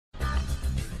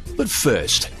But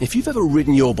first, if you've ever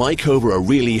ridden your bike over a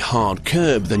really hard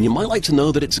curb, then you might like to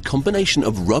know that it's a combination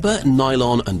of rubber,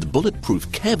 nylon and bulletproof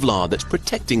Kevlar that's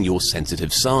protecting your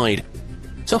sensitive side.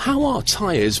 So how are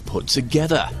tyres put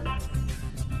together?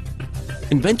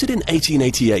 Invented in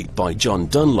 1888 by John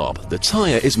Dunlop, the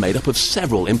tyre is made up of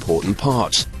several important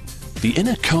parts. The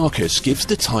inner carcass gives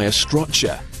the tyre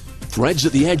structure. Threads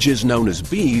at the edges known as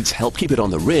beads help keep it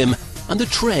on the rim, and the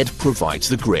tread provides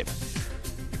the grip.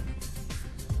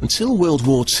 Until World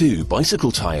War II,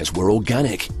 bicycle tyres were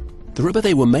organic. The rubber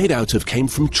they were made out of came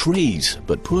from trees,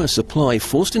 but poor supply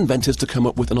forced inventors to come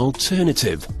up with an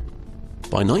alternative.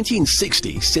 By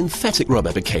 1960, synthetic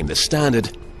rubber became the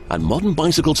standard, and modern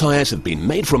bicycle tyres have been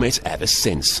made from it ever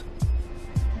since.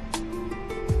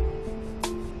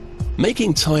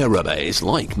 Making tyre rubber is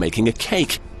like making a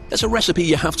cake. There's a recipe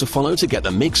you have to follow to get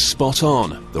the mix spot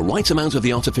on. The right amount of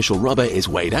the artificial rubber is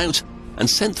weighed out and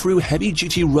sent through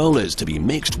heavy-duty rollers to be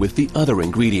mixed with the other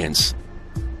ingredients.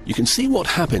 You can see what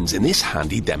happens in this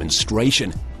handy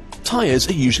demonstration. Tyres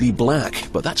are usually black,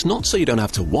 but that's not so you don't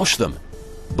have to wash them.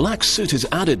 Black soot is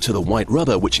added to the white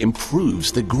rubber, which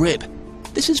improves the grip.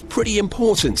 This is pretty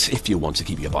important if you want to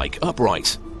keep your bike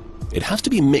upright. It has to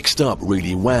be mixed up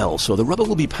really well, so the rubber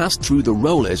will be passed through the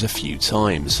rollers a few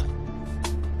times.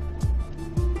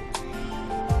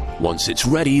 Once it's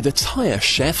ready, the tyre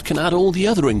chef can add all the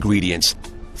other ingredients.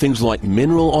 Things like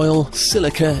mineral oil,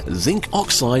 silica, zinc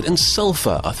oxide and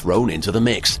sulfur are thrown into the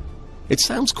mix. It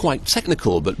sounds quite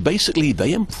technical, but basically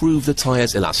they improve the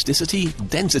tyre's elasticity,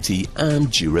 density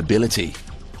and durability.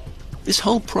 This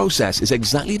whole process is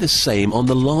exactly the same on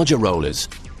the larger rollers,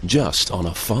 just on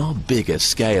a far bigger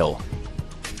scale.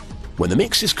 When the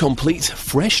mix is complete,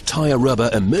 fresh tyre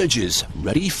rubber emerges,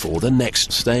 ready for the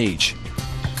next stage.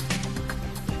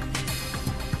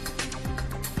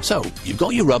 So, you've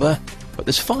got your rubber, but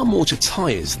there's far more to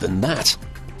tyres than that.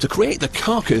 To create the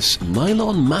carcass,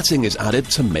 nylon matting is added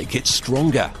to make it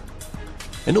stronger.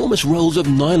 Enormous rolls of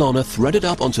nylon are threaded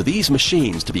up onto these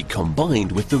machines to be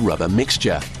combined with the rubber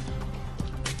mixture.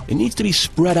 It needs to be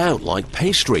spread out like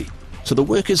pastry, so the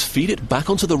workers feed it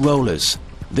back onto the rollers.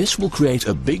 This will create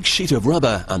a big sheet of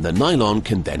rubber and the nylon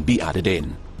can then be added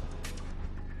in.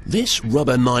 This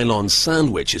rubber nylon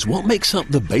sandwich is what makes up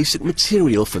the basic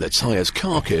material for the tyre's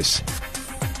carcass.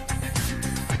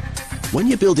 When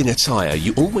you're building a tyre,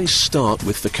 you always start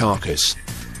with the carcass.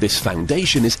 This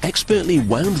foundation is expertly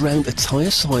wound round a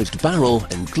tyre-sized barrel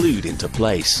and glued into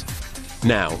place.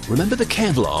 Now, remember the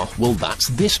Kevlar? Well, that's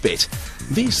this bit.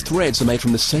 These threads are made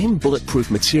from the same bulletproof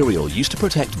material used to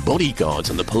protect bodyguards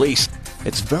and the police.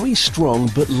 It's very strong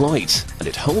but light, and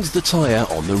it holds the tyre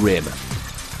on the rim.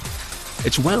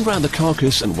 It's wound round the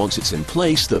carcass, and once it's in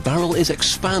place, the barrel is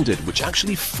expanded, which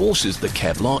actually forces the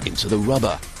Kevlar into the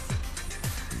rubber.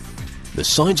 The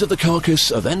sides of the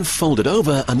carcass are then folded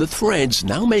over, and the threads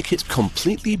now make it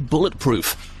completely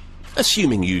bulletproof,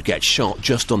 assuming you get shot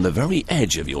just on the very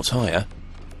edge of your tyre.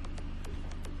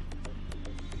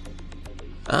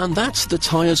 And that's the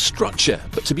tyre's structure,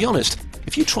 but to be honest,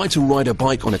 if you tried to ride a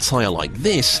bike on a tyre like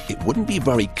this, it wouldn't be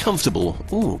very comfortable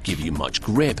or give you much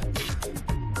grip.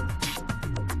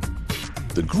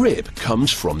 The grip comes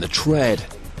from the tread.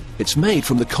 It's made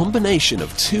from the combination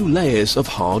of two layers of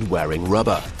hard-wearing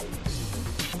rubber.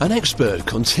 An expert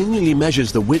continually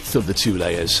measures the width of the two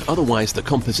layers, otherwise the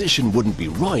composition wouldn't be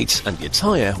right and your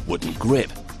tyre wouldn't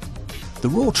grip. The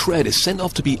raw tread is sent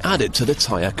off to be added to the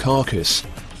tyre carcass.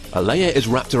 A layer is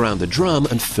wrapped around the drum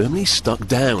and firmly stuck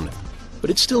down, but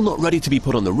it's still not ready to be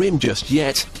put on the rim just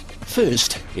yet.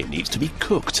 First, it needs to be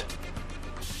cooked.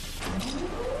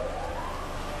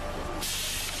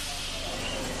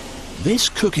 This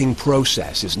cooking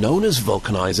process is known as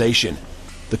vulcanization.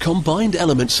 The combined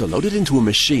elements are loaded into a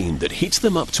machine that heats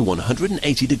them up to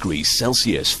 180 degrees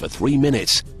Celsius for 3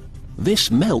 minutes.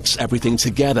 This melts everything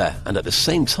together, and at the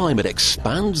same time it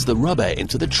expands the rubber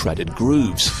into the treaded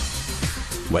grooves.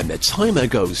 When the timer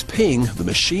goes ping, the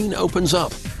machine opens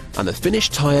up, and the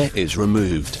finished tyre is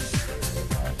removed.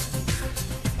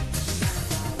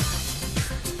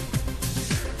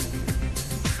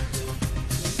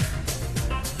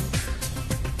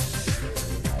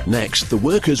 Next, the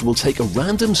workers will take a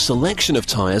random selection of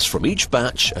tyres from each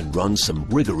batch and run some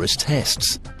rigorous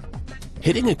tests.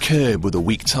 Hitting a curb with a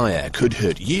weak tyre could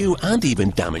hurt you and even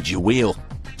damage your wheel,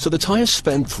 so the tyres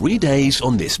spend 3 days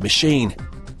on this machine.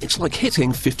 It's like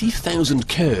hitting 50,000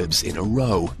 curbs in a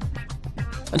row.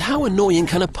 And how annoying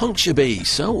can a puncture be?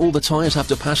 So all the tyres have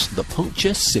to pass the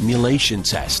puncture simulation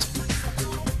test.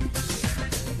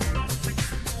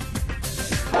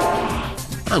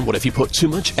 And what if you put too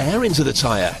much air into the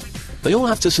tyre? They all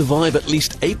have to survive at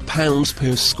least 8 pounds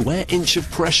per square inch of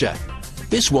pressure.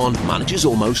 This one manages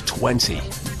almost 20.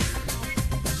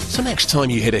 So next time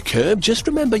you hit a curb, just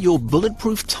remember your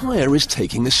bulletproof tyre is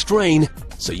taking the strain,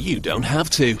 so you don't have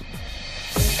to.